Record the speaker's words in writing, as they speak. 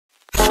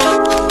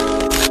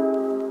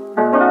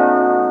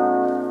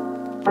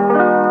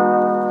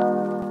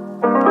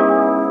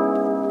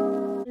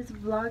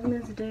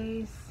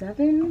day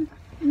 7.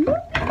 And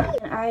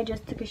I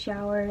just took a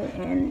shower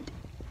and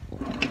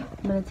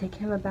I'm gonna take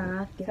him a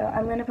bath. So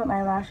I'm gonna put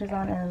my lashes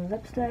on and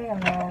lipstick,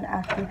 and then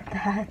after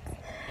that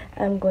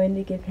I'm going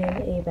to give him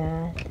a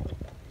bath.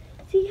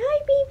 Say hi,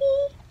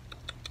 baby.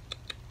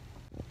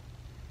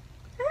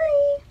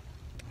 Hi.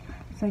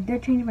 So I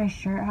did change my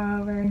shirt,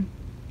 however.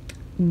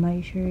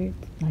 My shirt,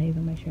 not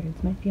even my shirt,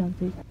 it's my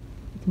fiance's.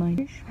 It's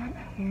mine. Short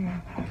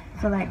hair.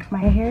 So like my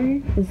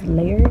hair is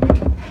layered,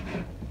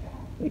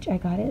 which I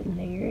got it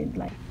layered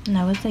like, and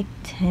I was like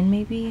 10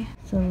 maybe.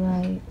 So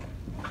like,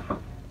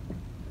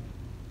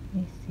 let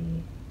me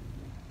see.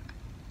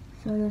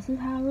 So this is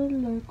how it would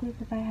look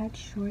like if I had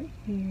short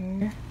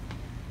hair.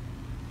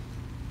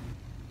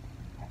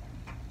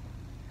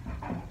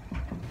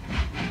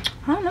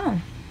 I don't know.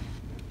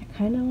 I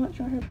kind of want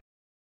short hair.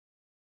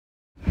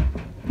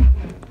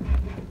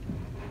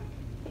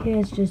 He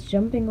is just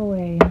jumping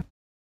away.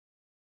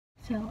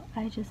 So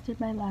I just did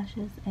my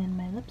lashes and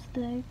my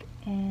lipstick,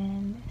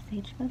 and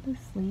Sage fell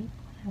asleep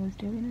when I was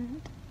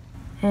doing it.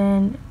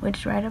 And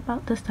which right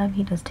about this time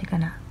he does take a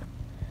nap.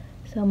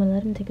 So I'm gonna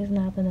let him take his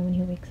nap, and then when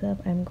he wakes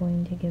up, I'm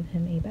going to give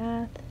him a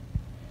bath.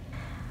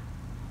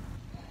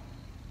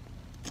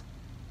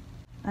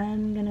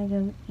 I'm gonna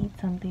go eat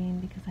something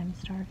because I'm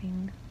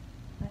starving.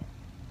 But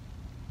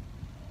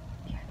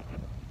yeah.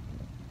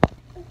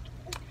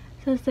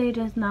 So Sage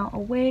is now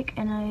awake,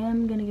 and I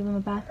am gonna give him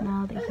a bath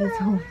now that he's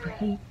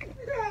awake.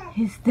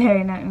 He's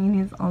staring at me and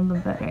he's on the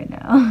bed right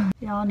now.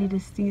 Y'all need to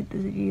see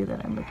this view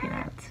that I'm looking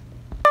at.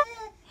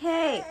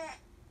 Hey!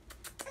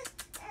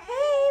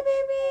 Hey,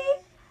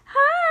 baby!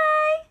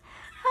 Hi!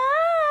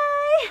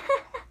 Hi!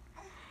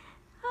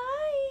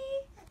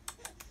 Hi!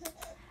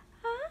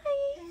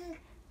 Hi!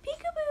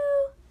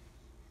 Peekaboo!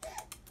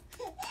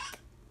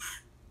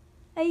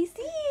 I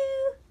see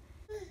you!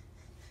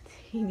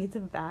 He needs a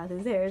bath.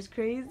 His hair is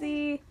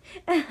crazy.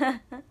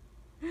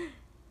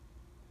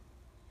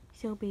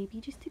 So baby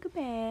just took a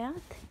bath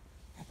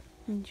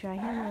and dry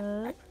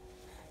him up.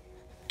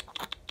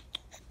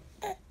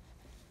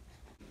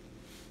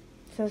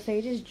 So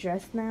Sage is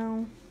dressed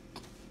now.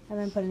 I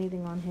haven't put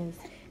anything on his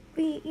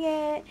feet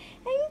yet.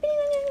 I haven't put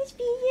anything on his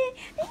feet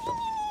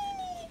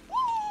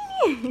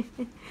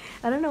yet.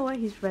 I don't know why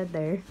he's red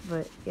there,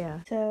 but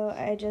yeah. So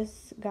I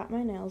just got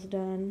my nails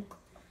done.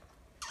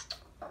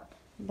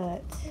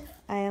 But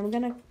I am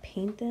gonna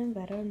paint them,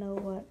 but I don't know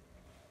what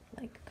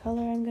like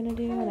color I'm gonna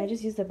do, and I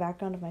just use the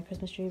background of my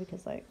Christmas tree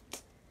because, like,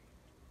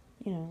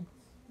 you know,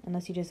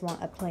 unless you just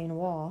want a plain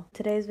wall.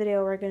 Today's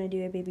video we're gonna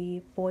do a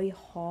baby boy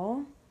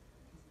haul.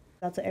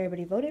 That's what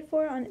everybody voted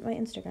for on my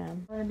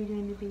Instagram. I'm gonna be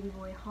doing the baby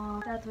boy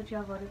haul. That's what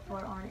y'all voted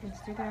for on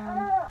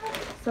Instagram.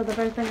 So the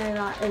first thing I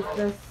got is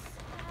this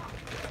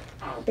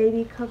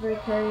baby cover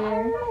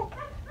carrier.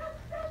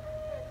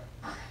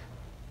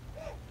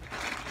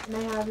 And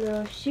I have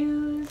little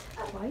shoes.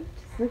 Why?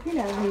 Just looking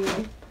at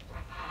me.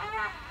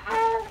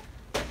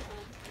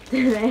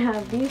 Then I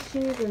have these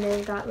shoes, and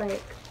they've got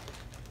like,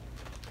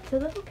 it's a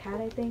little cat,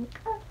 I think.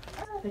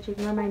 But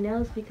ignore my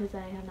nails because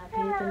I have not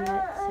painted them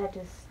yet, so I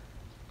just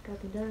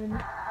got them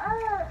done.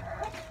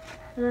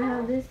 And I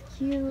have this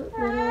cute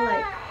little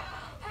like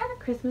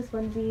Christmas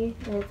onesie,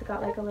 and it's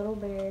got like a little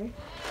bear.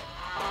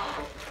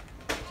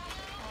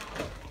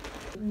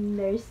 And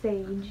there's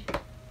Sage.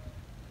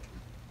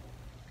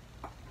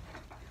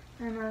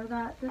 And I've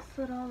got this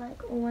little like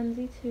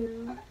onesie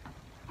too.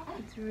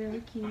 It's really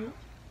cute.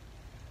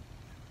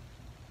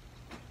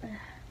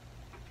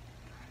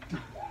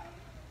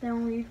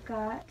 Then we've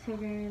got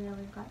Tigger, and then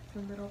we've got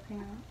some little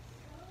pants.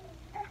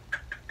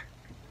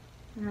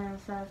 And then it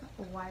says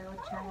Wild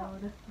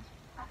Child.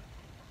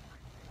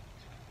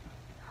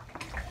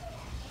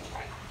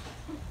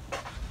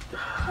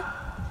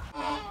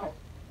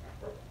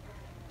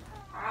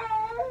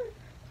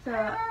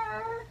 So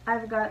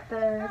I've got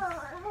this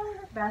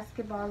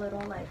basketball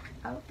little like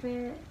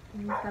outfit,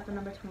 and it's got the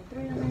number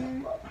 23 on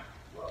there.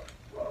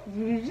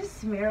 Did you just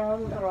smear all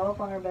the throw up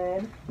on her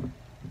bed?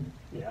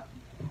 Yeah.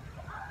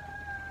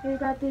 We've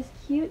got this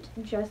cute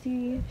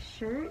dressy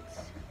shirt.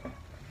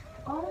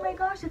 Oh my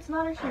gosh, it's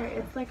not a shirt.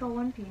 It's like a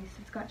one piece.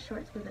 It's got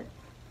shorts with it.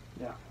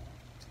 Yeah.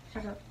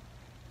 Shut up.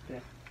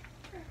 Okay.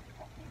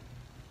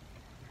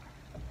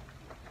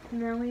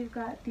 And then we've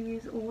got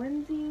these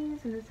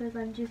onesies, and it says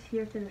I'm just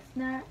here for the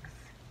snacks.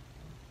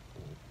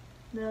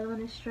 The other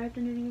one is striped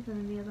underneath, and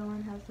then the other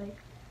one has like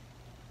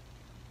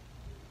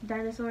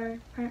dinosaur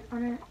print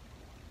on it.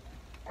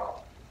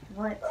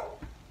 What?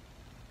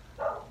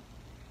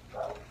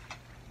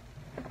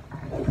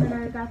 And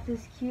I got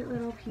this cute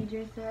little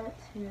PJ set,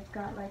 and it's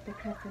got like the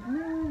crescent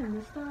moon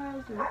and the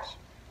stars, which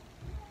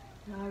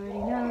you already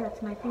know,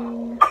 that's my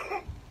thing.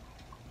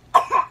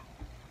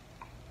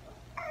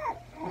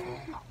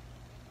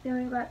 Then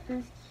we've got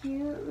this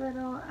cute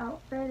little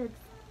outfit.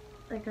 It's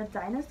like a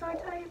dinosaur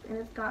type, and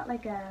it's got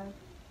like a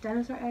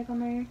dinosaur egg on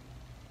there.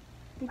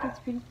 I think it's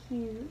pretty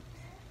cute.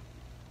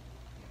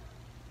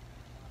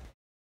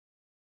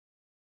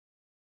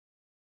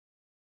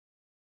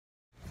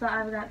 So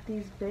I've got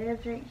these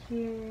bibs right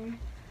here.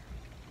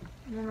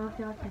 I don't know if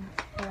y'all can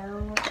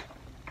tell.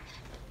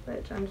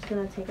 which I'm just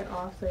gonna take it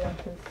off so y'all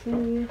can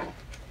see.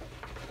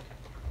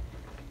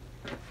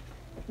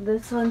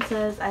 This one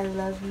says I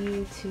love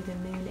you to the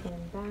moon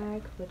and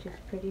back, which is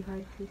pretty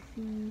hard to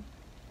see.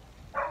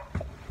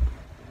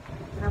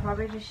 And I'll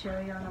probably just show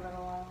you in a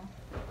little while.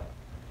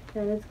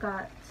 Then it's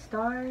got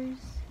stars.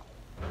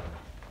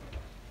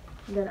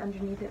 Then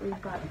underneath it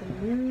we've got the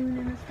moon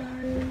and the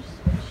stars,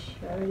 which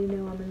I already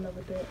know I'm in love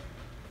with it.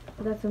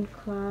 We got some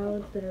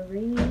clouds that are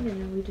raining, and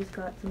then we just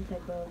got some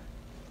type of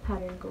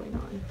pattern going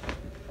on.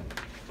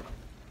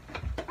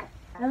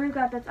 Then we've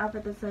got this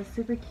outfit that says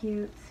super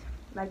cute,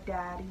 like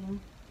daddy.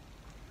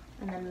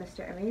 And then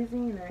Mr.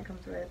 Amazing, and then it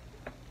comes with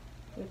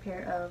a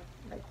pair of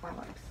like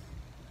warm-ups.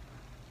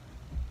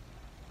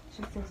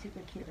 Just so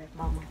super cute like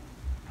mama.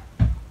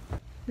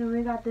 Then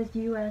we got this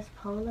US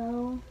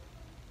polo.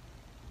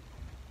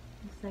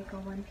 It's like a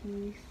one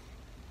piece.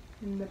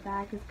 In the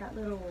back it's got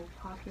little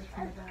pockets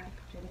in the back,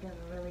 which I think is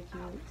really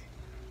cute.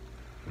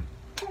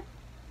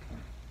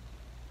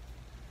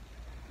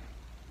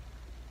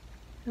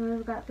 And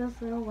we've got this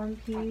little one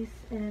piece,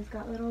 and it's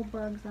got little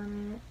bugs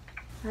on it.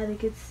 I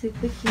think it's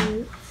super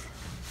cute.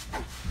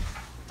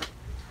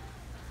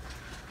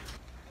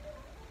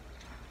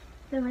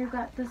 Then we've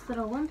got this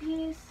little one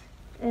piece,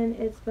 and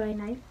it's by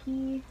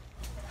Nike.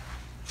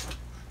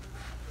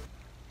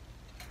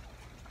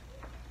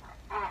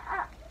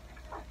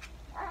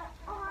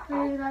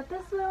 And we got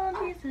this little one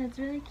piece, and it's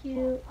really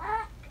cute.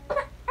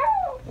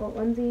 Well,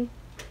 onesie.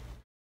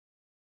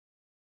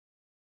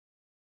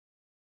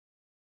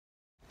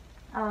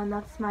 Oh, and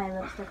that's my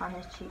lipstick on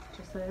his cheek,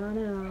 just so you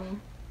know.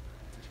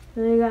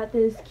 Then we got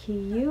this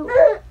cute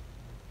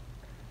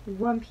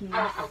one piece.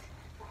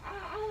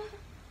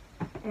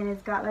 And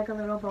it's got like a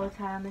little bow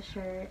tie on the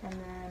shirt, and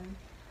then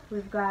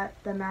we've got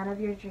the man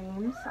of your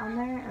dreams on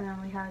there, and then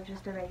we have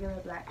just a regular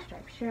black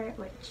striped shirt,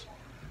 which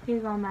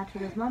he's gonna match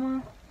with his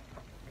mama,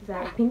 because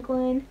I have a pink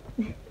one.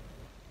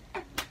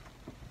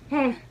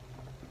 Hey!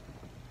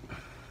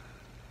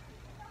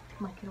 Take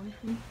my kid away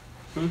from me.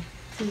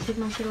 Can you take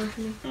my kid away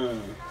from me?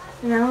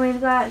 And then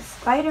we've got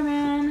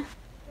Spider-Man, and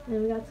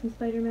then we got some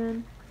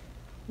Spider-Man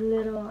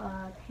little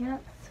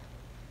pants,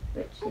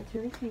 which is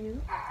really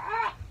cute.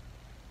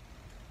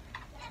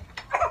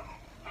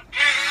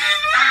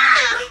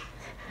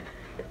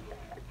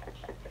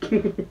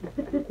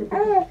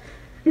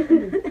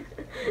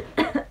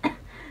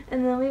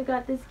 And then we've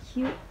got this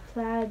cute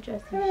plaid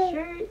dressy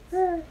shirt,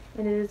 and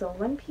it is a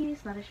one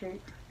piece, not a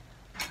shirt.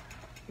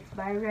 It's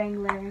by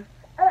Wrangler,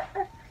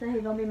 so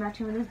he's gonna be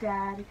matching with his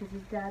dad because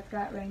his dad's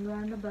got Wrangler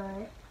on the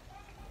butt.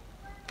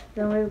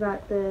 Then we've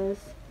got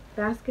this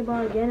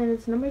basketball again, and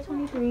it's number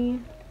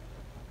 23.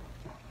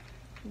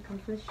 It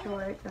comes with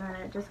shorts, and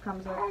then it just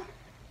comes with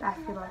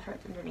basketball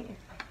shorts underneath.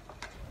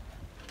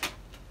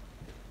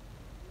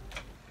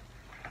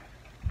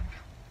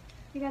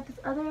 We got this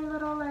other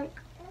little like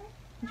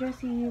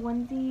dressy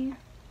onesie.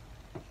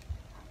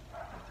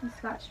 Some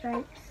Scotch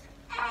stripes.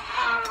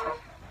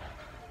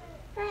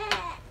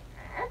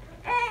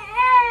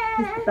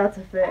 That's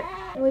a fit.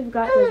 And we've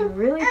got this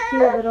really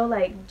cute little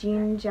like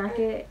jean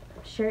jacket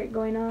shirt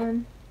going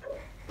on.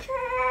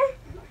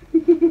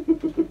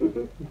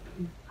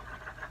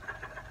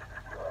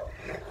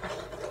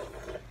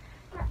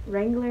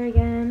 Wrangler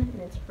again,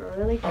 and it's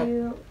really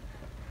cute.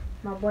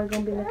 My boy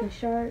gonna be looking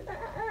sharp.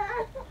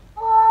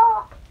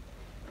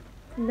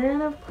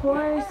 Then of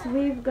course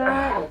we've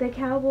got the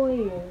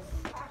Cowboys.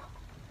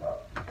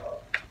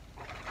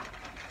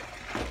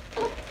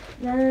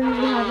 Then we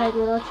have like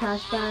little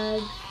trash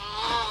bags.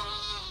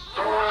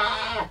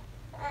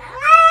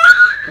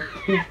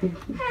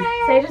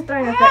 Say just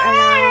throwing a fit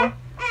right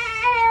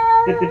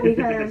now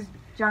because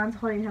John's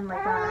holding him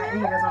like that and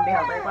he doesn't want to be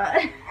held like that.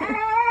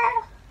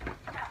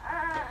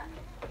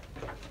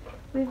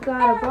 We've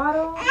got a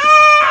bottle.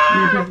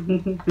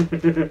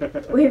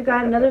 We've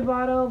got another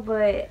bottle,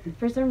 but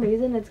for some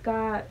reason it's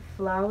got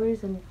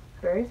flowers and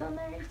birds on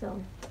there.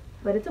 So,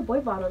 but it's a boy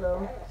bottle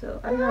though,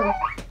 so I don't know.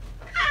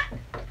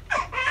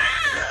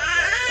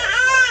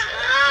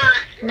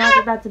 Not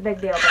that that's a big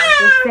deal, but I'm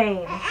just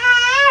saying.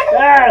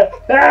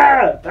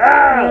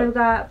 And we've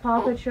got Paw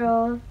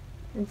Patrol.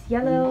 It's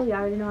yellow. You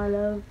already know I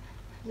love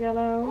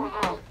yellow.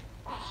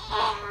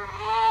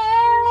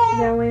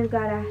 Then we've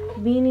got a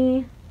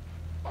beanie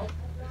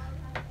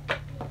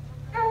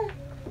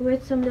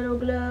with some little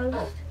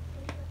gloves.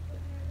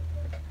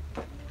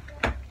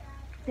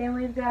 Then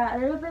we've got a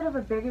little bit of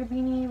a bigger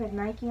beanie with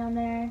Nike on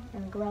there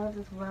and gloves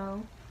as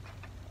well.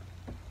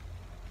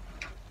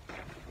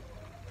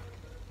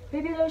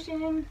 Baby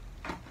lotion.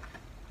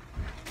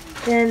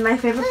 Then my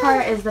favorite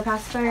part is the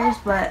pacifiers,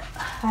 but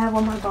I have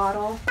one more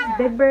bottle.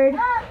 Big Bird.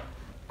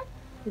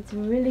 It's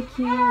really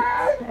cute.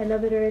 I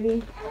love it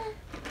already.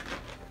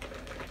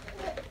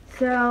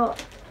 So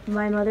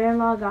my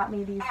mother-in-law got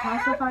me these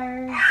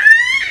pacifiers.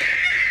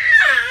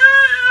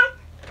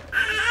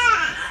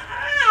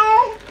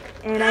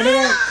 And I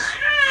didn't.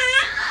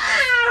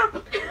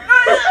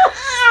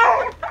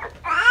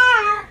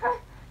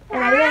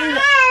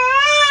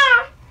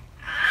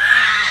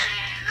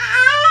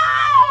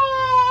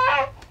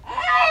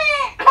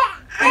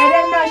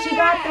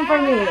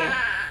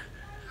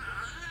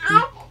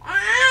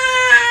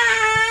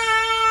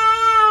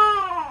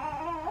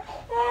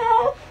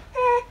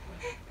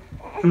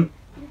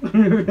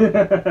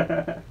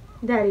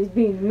 Daddy's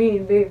being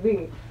mean,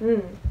 baby.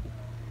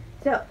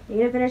 So, you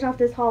need to finish off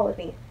this haul with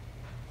me.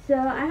 So,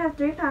 I have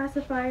 3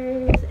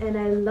 pacifiers, and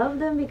I love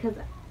them because,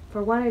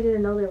 for one, I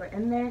didn't know they were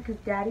in there because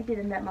Daddy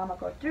didn't let Mama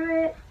go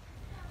through it.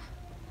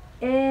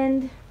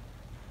 And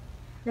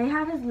they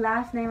have his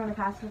last name on the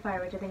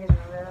pacifier, which I think is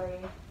really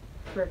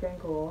freaking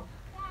cool.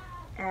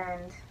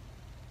 And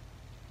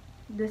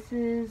this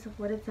is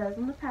what it says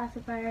on the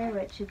pacifier,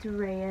 which it's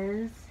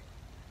𝓵𝓕,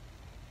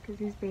 because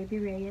he's baby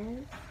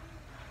𝓵𝓕.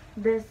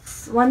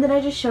 This one that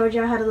I just showed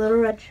you had a little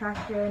red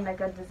tractor and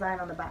like a design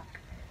on the back.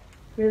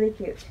 Really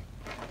cute.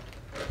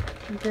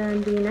 And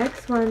then the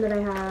next one that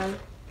I have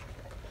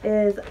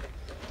is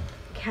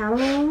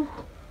camel.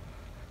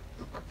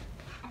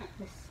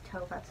 This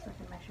toe got stuck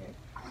in my shirt.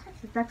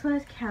 This next one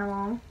is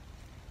camel.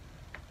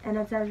 And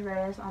it says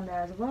𝓵𝓕 on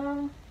there as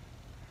well.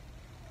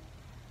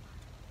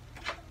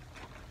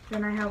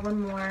 Then I have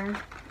one more.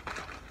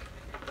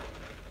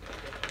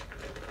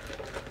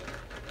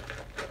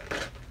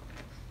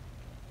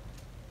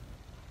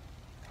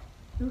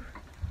 Oof.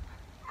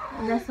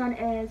 And this one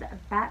is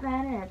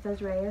Batman, and it says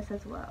𝓵𝓕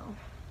as well.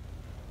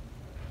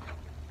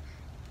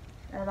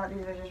 I thought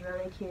these were just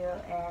really cute,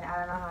 and I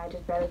don't know how I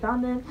just barely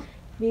found them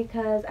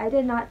because I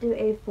did not do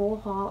a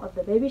full haul of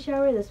the baby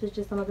shower. This was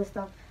just some of the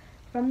stuff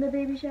from the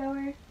baby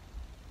shower,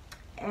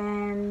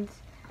 and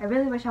I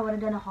really wish I would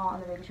have done a haul on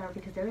the baby shower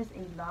because there is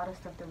a lot of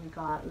stuff that we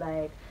got.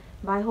 Like,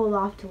 my whole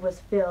loft was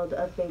filled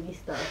of baby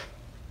stuff.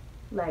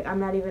 Like, I'm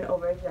not even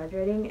over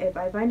exaggerating. If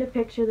I find a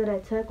picture that I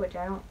took, which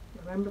I don't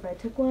remember if I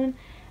took one,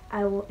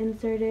 I will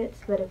insert it,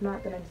 but if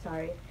not, then I'm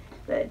sorry.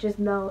 But just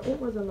know it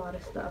was a lot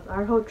of stuff.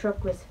 Our whole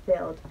truck was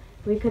filled.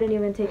 We couldn't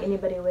even take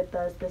anybody with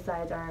us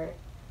besides our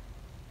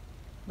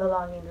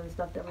belongings and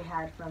stuff that we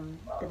had from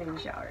the baby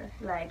shower.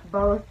 Like,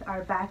 both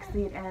our back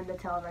seat and the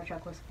tail of our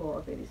truck was full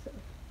of baby stuff.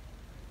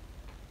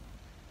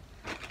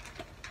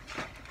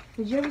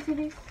 Did you ever see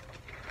these?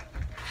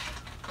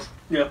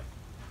 Yeah.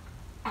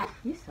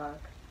 You suck.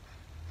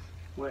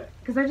 Where?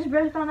 Because I just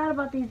barely found out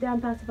about these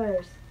damn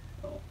pacifiers.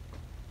 Oh.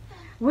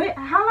 Wait,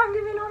 how long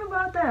have you known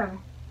about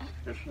them?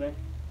 Yesterday?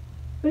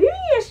 What do you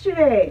mean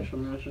yesterday?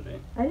 From yesterday.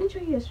 I didn't show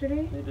you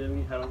yesterday. They did.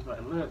 We had them.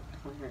 Like, look,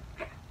 come here.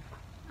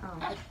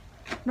 Oh.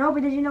 No,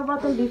 but did you know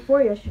about them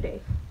before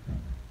yesterday?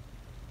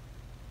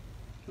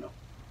 No.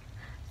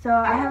 So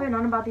I haven't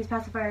known about these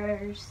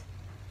pacifiers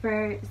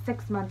for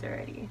 6 months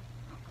already.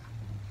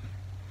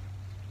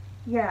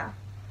 Yeah.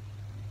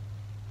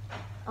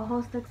 A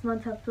whole 6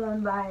 months have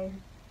flown by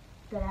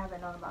that I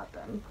haven't known about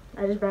them.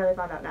 I just barely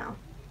found out now.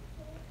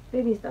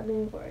 Baby, stop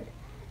leaning forward.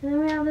 And then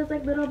we have this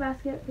like little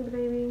basket for the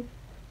baby,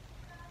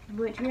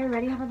 which we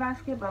already have a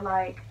basket, but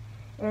like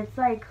it's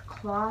like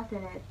cloth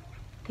and it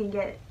can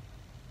get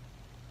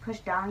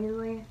pushed down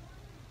easily.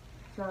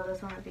 So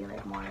this one would be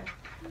like more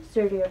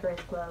sturdier for his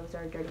clothes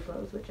or dirty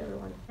clothes, whichever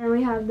one. And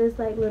we have this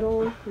like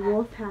little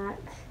wolf hat,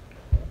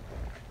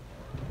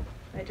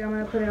 which I'm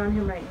gonna put it on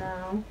him right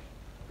now,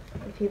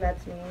 if he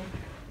lets me.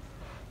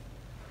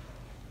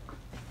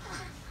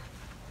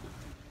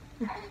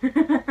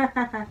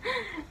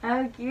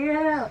 How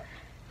cute!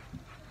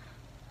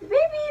 Baby,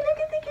 look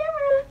at the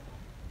camera!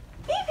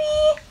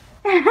 Baby!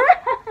 I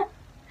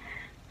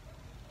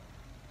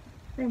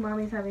think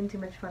mommy's having too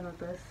much fun with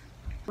this.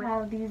 We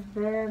have these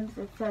bibs.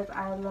 It says,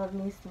 I love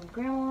me some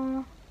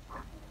grandma.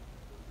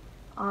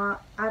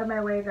 Out of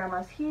my way,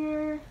 grandma's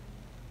here.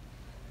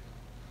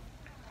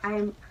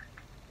 I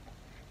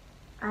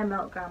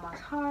melt grandma's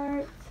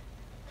heart.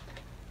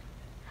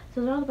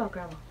 So they're all about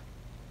grandma.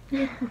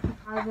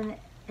 I was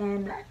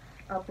in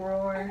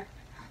uproar.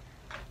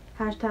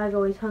 Hashtag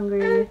always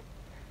hungry.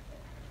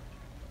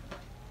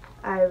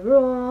 I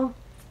rule.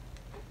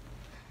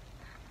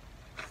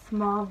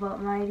 Small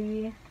but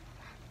mighty.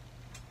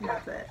 And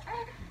that's it.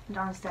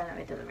 John's standing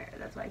right to the mirror.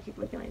 That's why I keep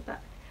looking like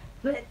that.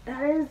 But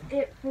that is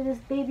it for this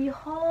baby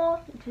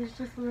haul. Which is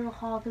just a little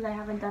haul because I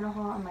haven't done a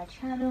haul on my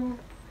channel.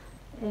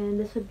 And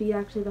this would be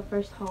actually the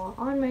first haul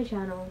on my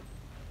channel.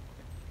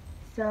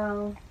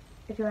 So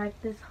if you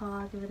like this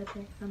haul, give it a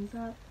big thumbs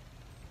up.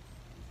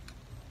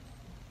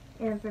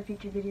 And for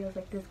future videos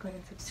like this, go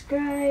ahead and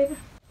subscribe.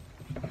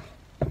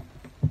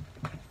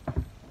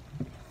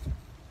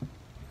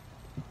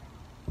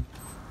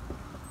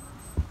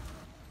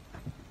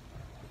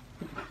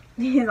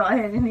 He's all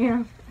hitting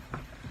you.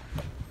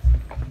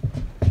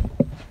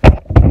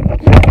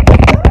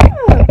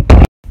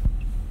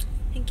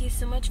 Thank you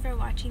so much for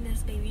watching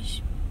this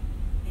baby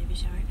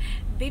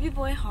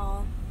boy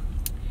haul.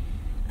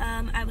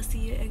 I will see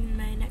you in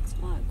my next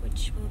vlog,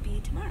 which will be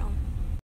tomorrow.